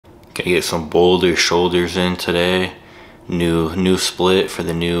Gonna get some Boulder shoulders in today. New split for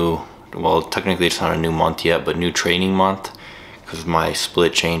the new, well, technically it's not a new month yet, but new training month, because my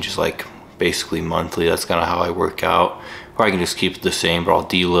split changes like basically monthly. That's kind of how I work out. Or I can just keep it the same, but I'll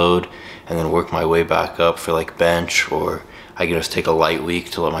deload and then work my way back up for like bench, or I can just take a light week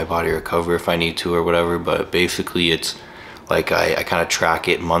to let my body recover if I need to or whatever. But basically it's like I kind of track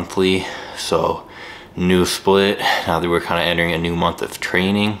it monthly. So new split, now that we're kind of entering a new month of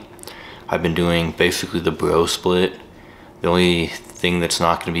training, I've been doing basically the bro split. The only thing that's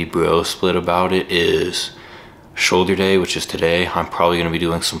not going to be bro split about it is shoulder day, which is today. I'm probably going to be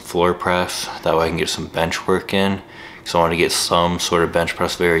doing some floor press. That way I can get some bench work in. So I want to get some sort of bench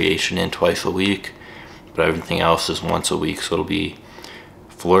press variation in twice a week. But everything else is once a week. So it'll be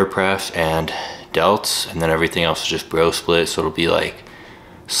floor press and delts. And then everything else is just bro split. So it'll be like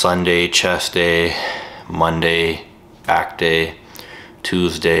Sunday, chest day, Monday, back day,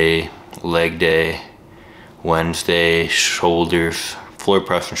 Tuesday, leg day, Wednesday, shoulders, floor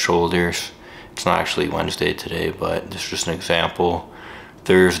press and shoulders. It's not actually Wednesday today, but this is just an example.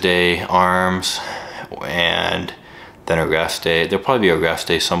 Thursday, arms, and then a rest day. There'll probably be a rest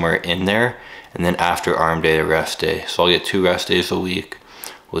day somewhere in there, and then after arm day, a rest day. So I'll get 2 rest days a week.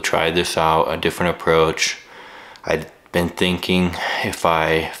 We'll try this out, a different approach. I've been thinking if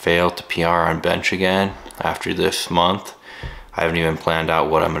I fail to PR on bench again after this month, I haven't even planned out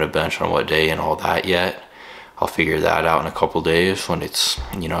what I'm gonna bench on what day and all that yet. I'll figure that out in a couple days when it's,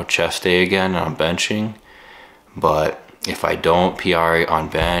 you know, chest day again and I'm benching. But if I don't PR on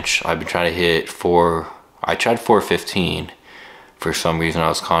bench, I've been trying to hit I tried 415. For some reason I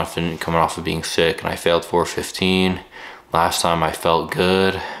was confident coming off of being sick, and I failed 415. Last time I felt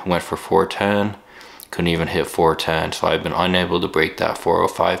good, went for 410. Couldn't even hit 410, so I've been unable to break that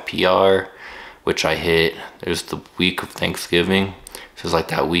 405 PR, which I hit. It was the week of Thanksgiving. This is like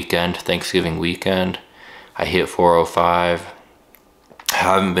that weekend, Thanksgiving weekend. I hit 405. I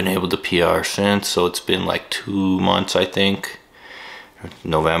haven't been able to PR since, so it's been like 2 months, I think.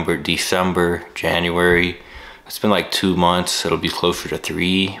 November, December, January. It's been like 2 months. It'll be closer to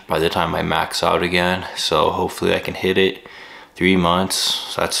 3 by the time I max out again. So hopefully I can hit it. 3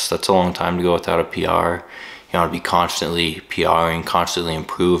 months, that's a long time to go without a PR. You want to be constantly PRing, constantly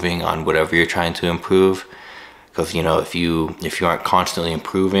improving on whatever you're trying to improve. Because, you know, if you aren't constantly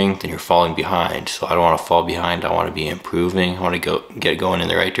improving, then you're falling behind. So I don't want to fall behind. I want to be improving. I want to get going in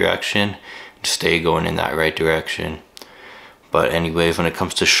the right direction, and stay going in that right direction. But anyways, when it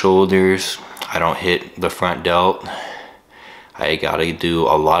comes to shoulders, I don't hit the front delt. I gotta do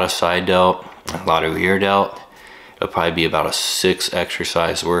a lot of side delt, a lot of rear delt. It'll probably be about a 6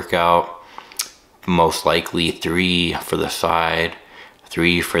 exercise workout. Most likely 3 for the side,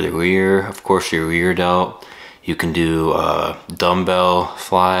 3 for the rear. Of course, your rear delt, you can do dumbbell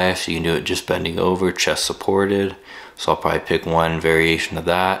flies. You can do it just bending over, chest supported. So I'll probably pick one variation of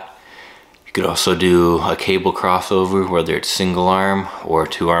that. You could also do a cable crossover, whether it's single arm or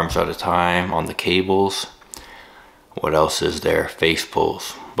 2 arms at a time on the cables. What else is there? Face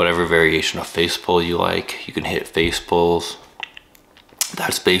pulls. Whatever variation of face pull you like, you can hit face pulls.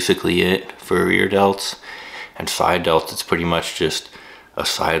 That's basically it for rear delts. And side delts, it's pretty much just a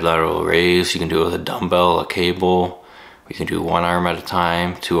side lateral raise. You can do it with a dumbbell, a cable. You can do 1 arm at a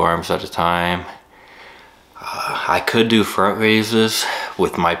time, 2 arms at a time. I could do front raises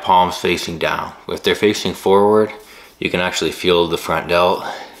with my palms facing down. If they're facing forward, you can actually feel the front delt.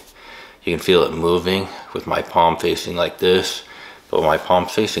 You can feel it moving with my palm facing like this. But with my palm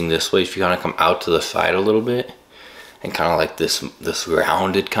facing this way, if you kind of come out to the side a little bit and kind of like this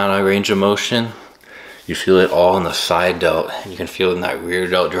rounded kind of range of motion, you feel it all in the side delt. You can feel it in that rear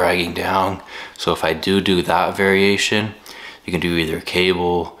delt dragging down. So if I do that variation, you can do either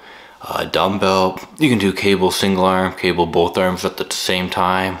cable, dumbbell. You can do cable single arm, cable both arms at the same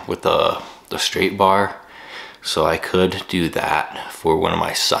time with the straight bar. So I could do that for one of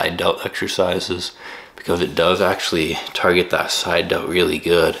my side delt exercises, because it does actually target that side delt really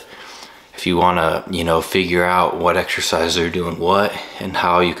good. If you want to, you know, figure out what exercises are doing what and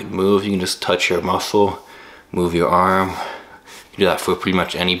how you can move, you can just touch your muscle, move your arm. You do that for pretty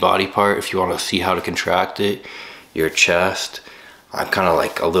much any body part. If you want to see how to contract it, your chest. I'm kind of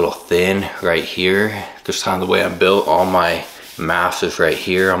like a little thin right here. Just kind of the way I'm built. All my mass is right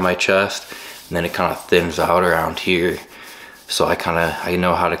here on my chest, and then it kind of thins out around here. So I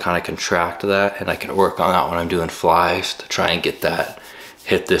know how to kind of contract that, and I can work on that when I'm doing flies to try and get that,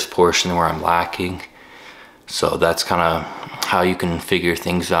 hit this portion where I'm lacking. So that's kind of how you can figure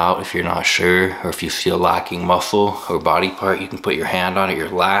things out if you're not sure, or if you feel lacking muscle or body part. You can put your hand on it, your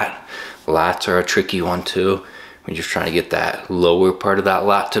lat. Lats are a tricky one too. when you're trying to get that lower part of that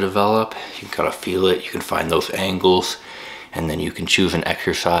lat to develop. You can kind of feel it, you can find those angles, and then you can choose an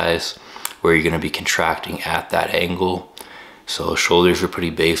exercise where you're going to be contracting at that angle. So shoulders are pretty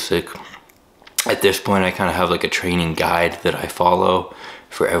basic. At this point, I kind of have like a training guide that I follow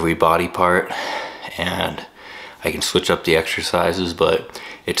for every body part, and I can switch up the exercises, but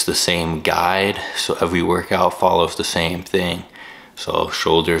it's the same guide, so every workout follows the same thing. So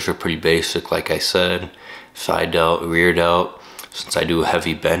shoulders are pretty basic, like I said, side delt, rear delt. Since I do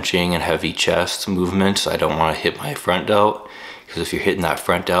heavy benching and heavy chest movements, I don't want to hit my front delt, because if you're hitting that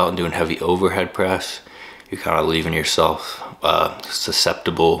front delt and doing heavy overhead press, you're kind of leaving yourself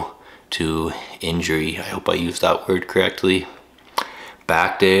susceptible to injury. I hope I used that word correctly.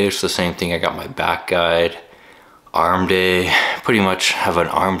 Back day, it's the same thing. I got my back guide. Arm day, pretty much have an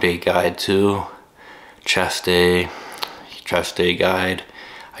arm day guide too. Chest day guide.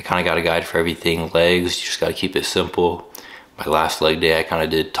 I kind of got a guide for everything. Legs, you just got to keep it simple. My last leg day, I kind of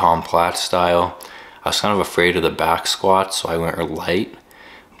did Tom Platt style. I was kind of afraid of the back squat, so I went light,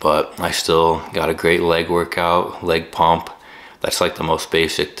 but I still got a great leg workout, leg pump. That's like the most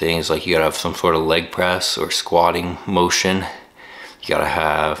basic things. Like you gotta have some sort of leg press or squatting motion. You gotta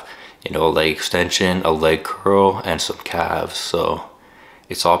have, you know, a leg extension, a leg curl, and some calves. So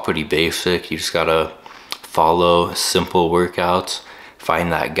it's all pretty basic. You just gotta follow simple workouts,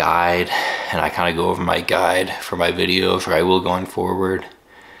 find that guide, and I kind of go over my guide for my videos, or I will going forward,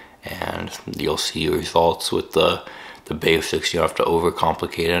 and you'll see results with the basics. You don't have to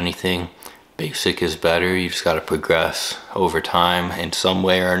overcomplicate anything. Basic is better. You just got to progress over time in some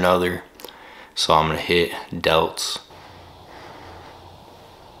way or another. So I'm gonna hit delts.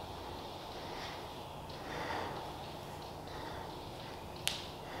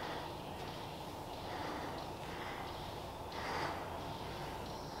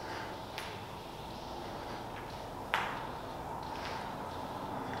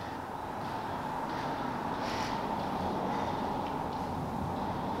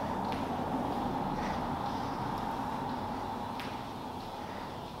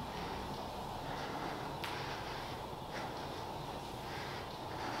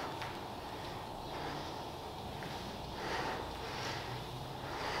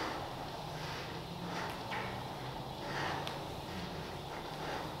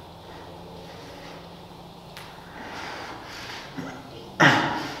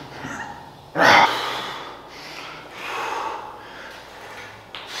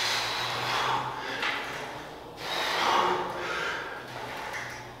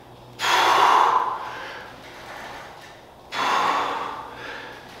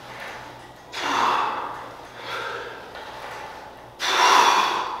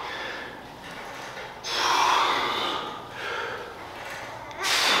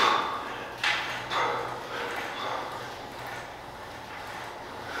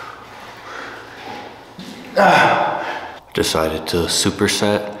 Decided to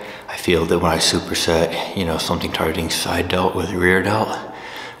superset. I feel that when I superset, you know, something targeting side delt with rear delt,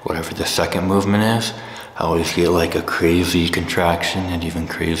 whatever the second movement is, I always get like a crazy contraction and even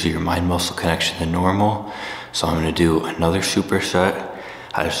crazier mind muscle connection than normal. So I'm gonna do another superset.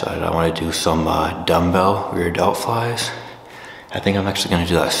 I decided I want to do some dumbbell rear delt flies. I think I'm actually gonna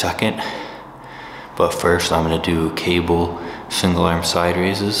do that second, but first I'm gonna do cable single arm side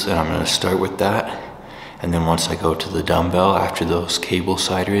raises, and I'm gonna start with that. And then once I go to the dumbbell after those cable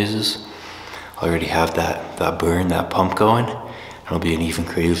side raises, I already have that burn, that pump going. It'll be an even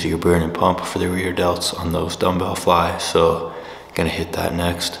crazier burn and pump for the rear delts on those dumbbell flies. So gonna hit that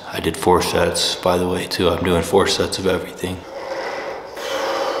next. I did 4 sets, by the way, too. I'm doing 4 sets of everything.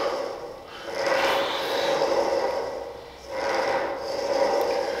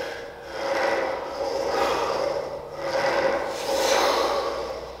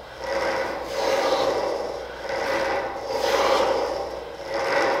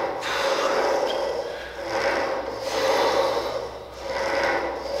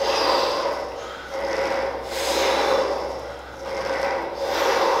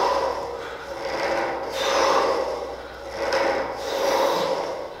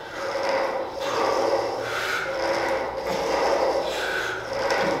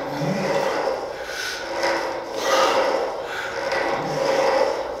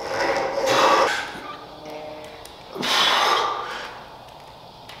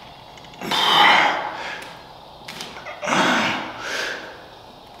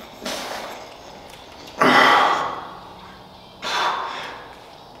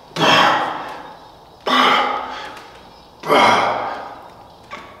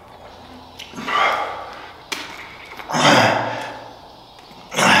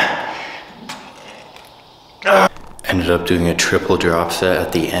 up doing a triple drop set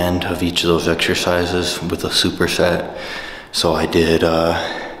at the end of each of those exercises with a superset. So I did, I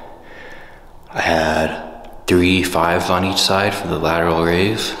had 3 5s on each side for the lateral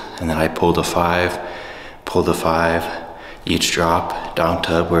raise, and then I pulled a 5, each drop down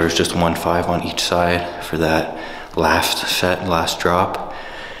to where it's just 1 5 on each side for that last set, last drop.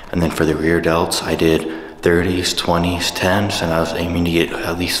 And then for the rear delts, I did 30s, 20s, 10s, and I was aiming to get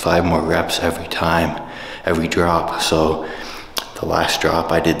at least 5 more reps every time, every drop. So the last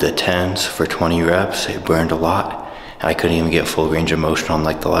drop, I did the 10s for 20 reps. It burned a lot. I couldn't even get full range of motion on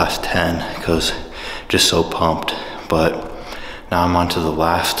like the last 10 because just so pumped. But now I'm on to the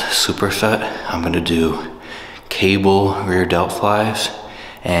last superset. I'm gonna do cable rear delt flies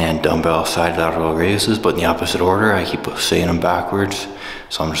and dumbbell side lateral raises, but in the opposite order. I keep saying them backwards.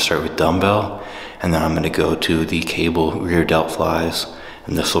 So I'm gonna start with dumbbell, and then I'm gonna go to the cable rear delt flies,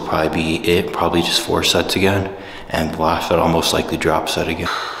 and this will probably be it, probably just 4 sets again, and last set I'll most likely drop set again.